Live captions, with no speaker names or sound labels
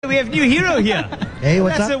we have New Hero here. Hey,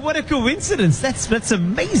 what's up? What a coincidence. That's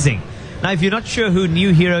amazing. Now, if you're not sure who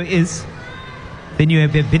New Hero is, then you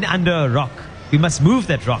have been under a rock. You must move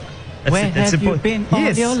that rock. Where have you been all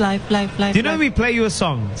your life? Do you know we play you a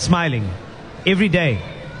song, Smiling, every day,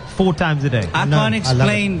 4 times a day? I can't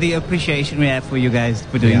explain the appreciation we have for you guys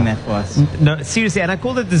for doing that for us. No, seriously, and I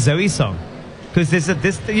call it the Zoe song. Because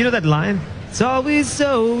there's you know that line? It's always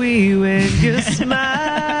Zoe when you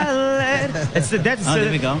smile.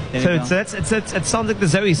 There we go. It sounds like the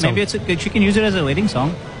Zoe song. Maybe you can use it as a wedding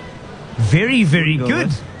song. Very, very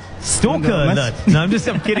good. Stalker alert. No,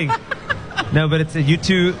 I'm kidding. No, but it's you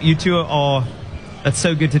two are. It's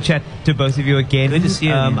so good to chat to both of you again. Good to see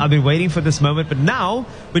you. I've been waiting for this moment, but now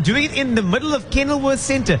we're doing it in the middle of Kenilworth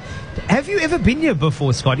Centre. Have you ever been here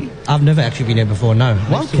before, Scotty? I've never actually been here before, no.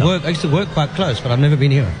 I used to work quite close, but I've never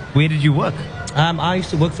been here. Where did you work? I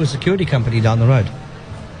used to work for a security company down the road.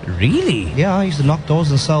 Really? Yeah, I used to knock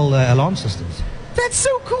doors and sell alarm systems. That's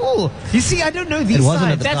so cool. You see, I don't know these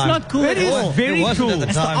sides. That's not cool at all. Very cool.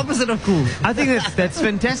 That's the opposite of cool. I think that's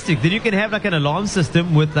fantastic. Then you can have like an alarm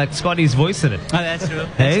system with like Scotty's voice in it. Oh, that's true.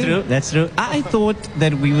 Hey? That's true. I thought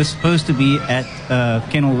that we were supposed to be at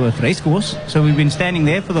Kenilworth Racecourse, so we've been standing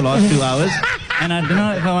there for the last 2 hours. And I don't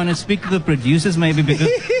know if I want to speak to the producers maybe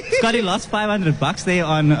because Scotty lost $500 there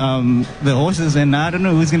on the horses, and I don't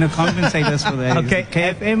know who's going to compensate us for that. Okay,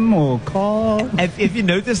 KFM or car? If you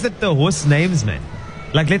notice that the horse names, man,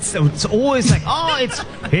 like it's always like, oh,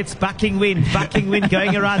 it's bucking wind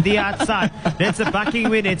going around the outside. That's a bucking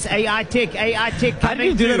wind. It's AI Tech coming How do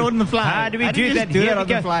you do that on the fly? How do we do that? Here we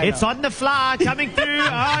go. It's on the fly coming through.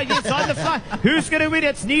 Oh, it's on the fly. Who's going to win?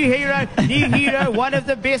 It's New Hero, one of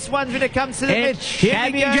the best ones when it comes to the It's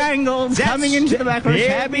Shabby Jangles coming into the back row.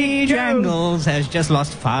 Shabby Jangles has just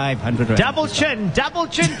lost 500 rand. Double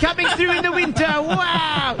chin coming through in the winter.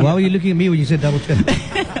 Wow. Why were you looking at me when you said double chin?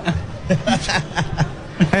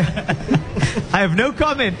 I have no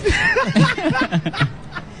comment.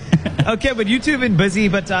 Okay, but you two have been busy,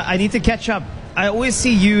 but I need to catch up. I always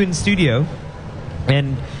see you in studio,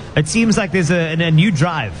 and it seems like there's a new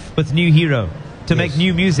drive with New Hero to make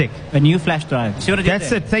new music. A new flash drive. See what I did That's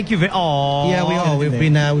there? it. Thank you very. Oh, Yeah, we are. We've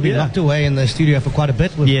been locked away in the studio for quite a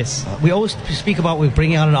bit. Yes. We always speak about we're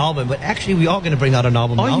bringing out an album, but actually we are going to bring out an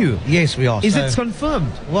album now. Are you? Yes, we are. Is it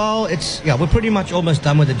confirmed? Well, we're pretty much almost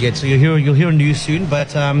done with it yet, so you'll hear news soon.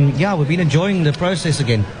 But we've been enjoying the process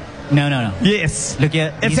again. No. Yes. Look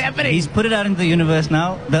here. It's happening. He's put it out into the universe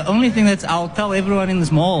now. The only thing I'll tell everyone in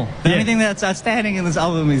this mall, the only thing that's outstanding in this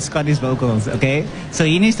album is Scotty's vocals, okay? So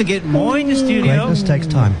he needs to get more in the studio. Greatness takes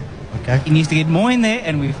time, okay? He needs to get more in there,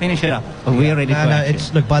 and we finish it up. We're ready for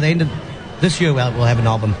action. Look, by the end of this year, we'll have an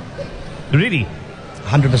album. Really?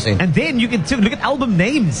 100%. And then you can look at album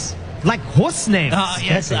names. Like horse names. Oh,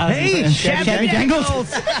 yes. Hey, Shabby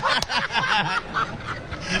Jangles.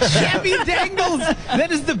 Shabby Dangles. That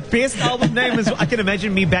is the best album name. I can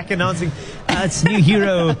imagine me back announcing it's New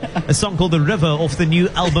Hero, a song called The River off the new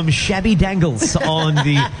album Shabby Dangles on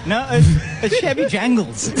the... No, it's Shabby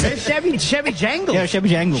Jangles. Shabby Jangles. Yeah, Shabby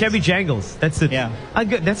Jangles. Shabby Jangles. That's it. Yeah.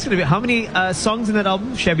 That's going to be... How many songs in that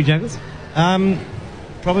album, Shabby Jangles?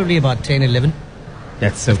 Probably about 10, 11.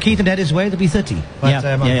 That's so... If Keith had his way, there'll be 30. But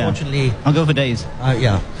unfortunately... I'll go for days.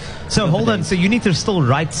 So hold on. So you need to still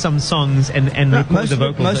write some songs and record the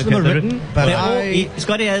vocals. Most of them are written, but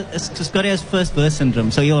Scotty has first verse syndrome.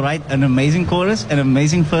 So he'll write an amazing chorus, an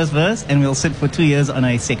amazing first verse, and we'll sit for 2 years on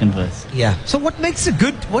a second verse. Yeah. So what makes a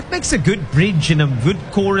good bridge and a good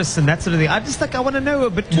chorus and that sort of thing? I want to know a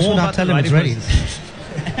bit more about the writing process.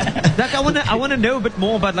 Like I want to know a bit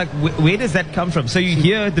more about like where does that come from? So you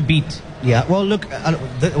hear the beat. Yeah. Well, look,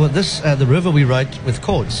 the river we wrote with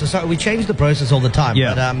chords. So we change the process all the time.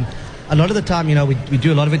 Yeah. But a lot of the time, we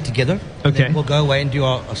do a lot of it together. Okay. Then we'll go away and do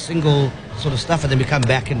our single sort of stuff, and then we come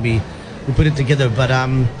back and we put it together. But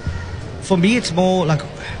for me, it's more like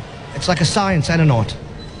it's like a science and an art.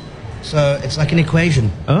 So it's like an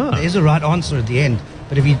equation. Oh. There is a right answer at the end.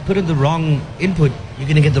 But if you put in the wrong input, you're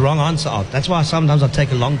going to get the wrong answer out. That's why sometimes I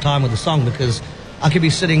take a long time with a song, because I could be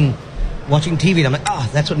sitting watching TV and I'm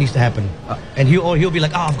like, that's what needs to happen. And he'll be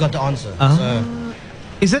like, I've got the answer. So,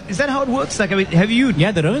 is that how it works? Like, I mean, have you...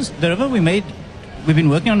 Yeah, the river we've been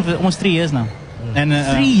working on it for almost 3 years now. And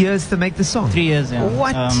 3 years to make the song? 3 years, yeah.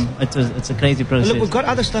 What? It's a crazy process. Look, we've got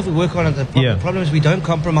other stuff we work on. The problem is we don't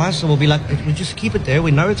compromise, so we'll be like, we just keep it there.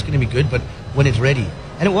 We know it's going to be good, but when it's ready.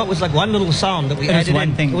 And what was like one little sound that we added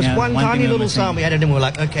in. It was one tiny little sound we added in. We're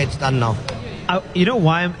like, okay, it's done now. You know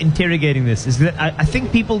why I'm interrogating this? Is that I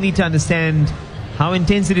think people need to understand how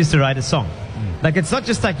intense it is to write a song. Like, it's not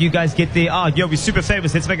just like you guys get there, we're super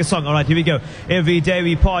famous, let's make a song. All right, here we go. Every day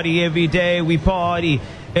we party, every day we party.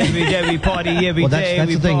 Every day we party, every day that's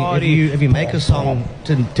we the thing. party. If you make a song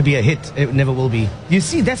to be a hit, it never will be. You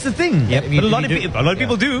see, that's the thing. Yep. But a lot of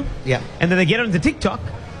people do. Yeah. And then they get onto TikTok,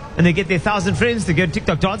 and they get their 1,000 friends to go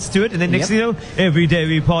TikTok dance to it, and then next thing you know, every day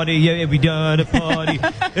we party, yeah, we gonna party.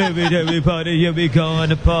 Every day we party, yeah, we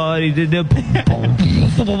gonna party. You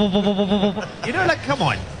know, like, come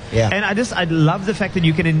on. Yeah. And I love the fact that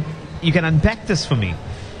you can unpack this for me.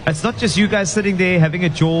 It's not just you guys sitting there having a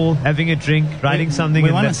jaw, having a drink, writing something.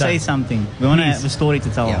 We want to say something. We want to have a story to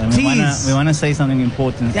tell. Yeah. And we want to say something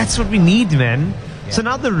important. That's what we need, man. Yeah. So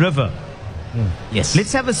now the river. Yes.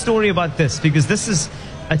 Let's have a story about this, because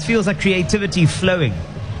it feels like creativity flowing.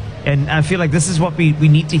 And I feel like this is what we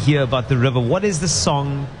need to hear about the river. What is the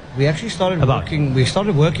song? We actually started About?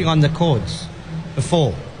 working on the chords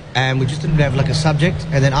before, and we just didn't have like a subject.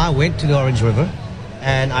 And then I went to the Orange River,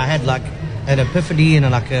 and I had like an epiphany and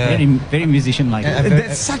like a very musician-like.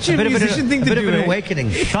 That's such a musician thing to do. A bit of an eh? awakening.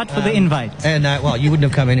 Shot for the invite. And well, you wouldn't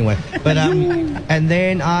have come anyway. But and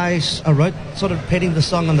then I wrote sort of penning the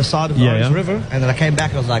song on the side of the Orange River, and then I came back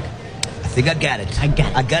and I was like, I think I got it.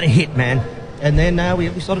 I got a hit, man. And then we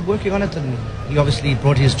started working on it, and he obviously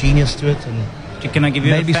brought his genius to it, and Can I give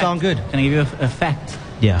you made a me fact? sound good. Can I give you a fact?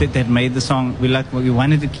 Yeah. That made the song. We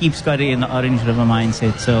wanted to keep Scotty in the Orange River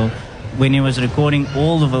mindset. So when he was recording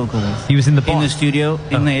all the vocals, He was in the in bar. the studio,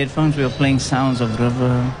 in the headphones, we were playing sounds of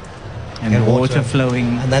river and water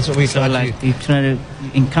flowing. And that's what we tried to like we try to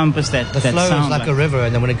encompass that. The that flow sound is like a river,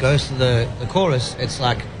 and then when it goes to the chorus, it's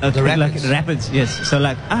like the rapids. Like rapids, yes. So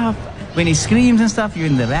like when he screams and stuff, you're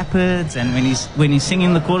in the rapids, and when he's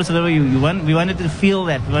singing the chorus of the river, we wanted to feel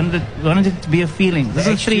that. We wanted it to be a feeling. This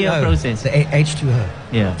is a 3-year process. The H2O.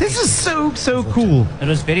 Yeah. This is so cool. It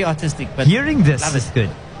was very artistic, but Hearing this love is it. good.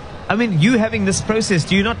 I mean, you having this process,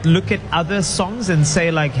 do you not look at other songs and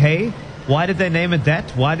say like, hey, why did they name it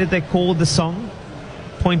that? Why did they call the song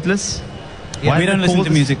Pointless? Yeah, Why We did don't they listen call to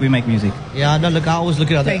this- music, we make music. Yeah, no, look, I always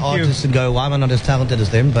look at other Thank you. artists and go, why am I not as talented as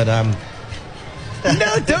them? But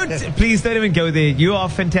No, please don't even go there. You are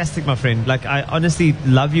fantastic, my friend. Like, I honestly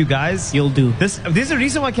love you guys. You'll do. There's a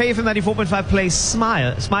reason why KFM 94.5 plays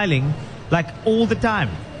Smiling like all the time.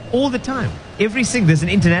 All the time. Every there's an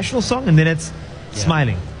international song, and then it's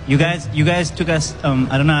Smiling. You guys took us.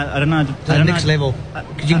 I don't know. to the next level.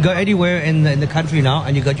 Because you can go anywhere in the country now,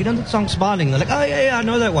 and you go, do you know that song Smiling? They're like, oh yeah, I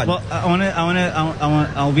know that one. Well,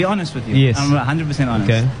 I'll be honest with you. Yes. I'm 100% honest.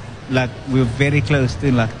 Okay. Like we're very close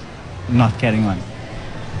to like not carrying on.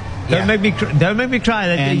 Don't make me cry.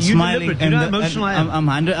 That And you smiling. deliberate. You know how emotional I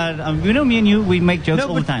am. You know me and you, we make jokes No,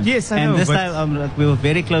 all the but- time. yes, I and know, this but- time like, we were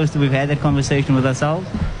very close to. We've had that conversation with ourselves.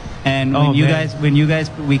 And Oh, when you guys,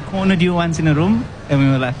 we cornered you once in a room, and we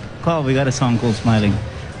were like, Carl, we got a song called Smiling.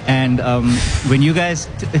 And when you guys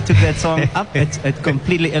took that song up, it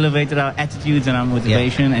completely elevated our attitudes and our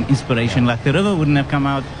motivation and inspiration. Like the river wouldn't have come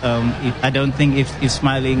out, I don't think, if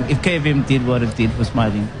Smiling, if KFM did what it did for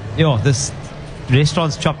Smiling. Yo, this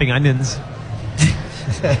restaurant's chopping onions.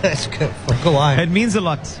 That's good. Go on. It means a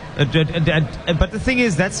lot. But the thing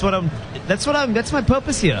is, that's my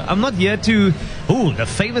purpose here. I'm not here to, the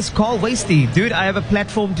famous Carl Wastie. Dude, I have a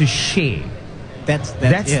platform to share. That's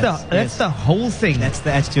the whole thing. That's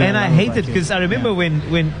the attitude. And I hate it because I remember when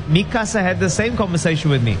Mikasa had the same conversation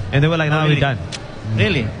with me, and they were like, "No, really? we're done."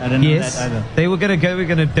 Really? I didn't know that either. They were gonna go.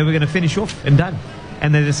 They were gonna finish off and done,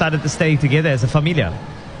 and they decided to stay together as a familia.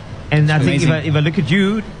 And I think if I look at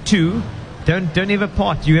you too, don't ever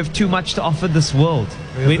part. You have too much to offer this world.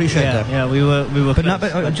 We appreciate that. Yeah, we were. But, no,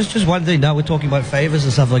 but just one thing. Now we're talking about favors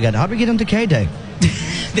and stuff like that. How do we get onto K Day?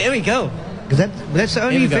 there we go. Because that's the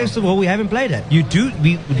only we go. festival we haven't played at. You do.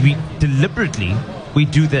 We deliberately we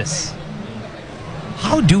do this.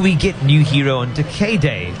 How do we get New Hero onto K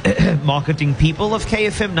Day? Marketing people of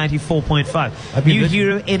KFM 94.5. New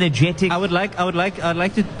Hero, energetic. I would like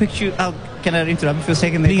to picture. Can I interrupt you for a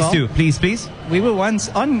second? Please do. Please. We were once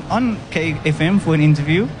on KFM for an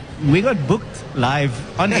interview. We got booked live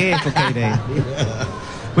on air for K Day.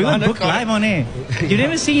 We got booked live on air. You've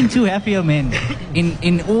never seen two happier men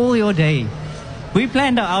in all your day. We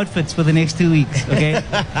planned our outfits for the next 2 weeks, okay?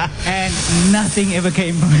 And nothing ever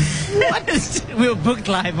came from it. What? We were booked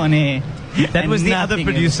live on air. That was the other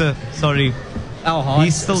producer. Sorry. Our hearts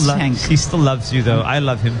He still loves you, though. I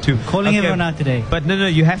love him too. Calling everyone out today. But no,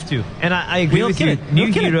 you have to. And I agree We'll with kill you. it. New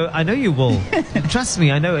We'll kill Hero, I know you will. Trust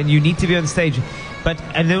me, I know. And you need to be on stage.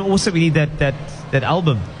 And then also we need that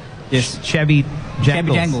album. Yes. Shabby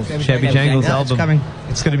Jangles. Shabby Jangles Yeah, album. it's coming.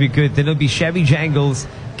 It's going to be good. Then it'll be Shabby Jangles,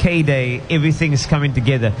 K-Day. Everything is coming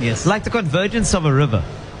together. Yes. Like the convergence of a river.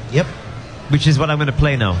 Yep. Which is what I'm going to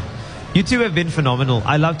play now. You two have been phenomenal.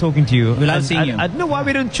 I love talking to you. We love seeing you. I don't know why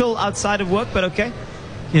we don't chill outside of work, but okay.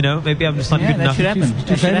 You know, maybe I'm just not good that enough. should happen.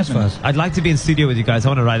 Too famous for us. I'd like to be in studio with you guys. I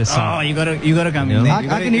want to write a song. Oh, you gotta come in.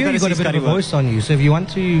 I can hear you got a bit of a voice on you. So if you want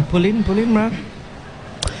to pull in, bro.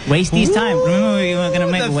 Wastie's time. Remember, we were going to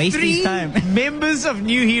make The Wastie's 3 time. members of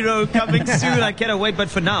New Hero coming soon. I cannot wait. But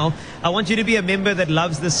for now, I want you to be a member that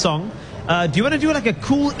loves this song. Do you want to do like a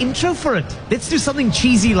cool intro for it? Let's do something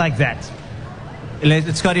cheesy like that.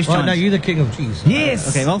 It's Scottish Oh, chant. no, you're the king of cheese. Yes.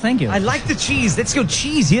 Okay, well, thank you. I like the cheese. Let's go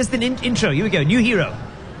cheese. Here's the intro. Here we go. New Hero.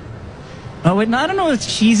 Oh, wait, no, I don't know.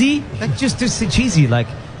 It's cheesy. Like just cheesy. Like,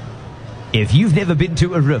 if you've never been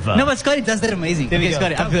to a river. No, but Scotty does that amazing. There we Okay, go.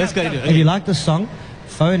 Scotty, Come, let's come, go to come. it. If you like the song,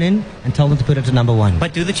 phone in and tell them to put it to number 1.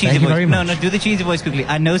 But do the cheesy Thank you voice. very No, much. do the cheesy voice quickly.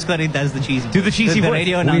 I know Scotty does the cheesy voice. Do the cheesy the voice.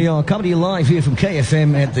 radio We announcer. are coming to you live here from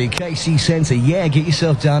KFM at the KC Centre. Yeah, get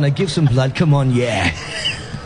yourself down there, give some blood. Come on, yeah.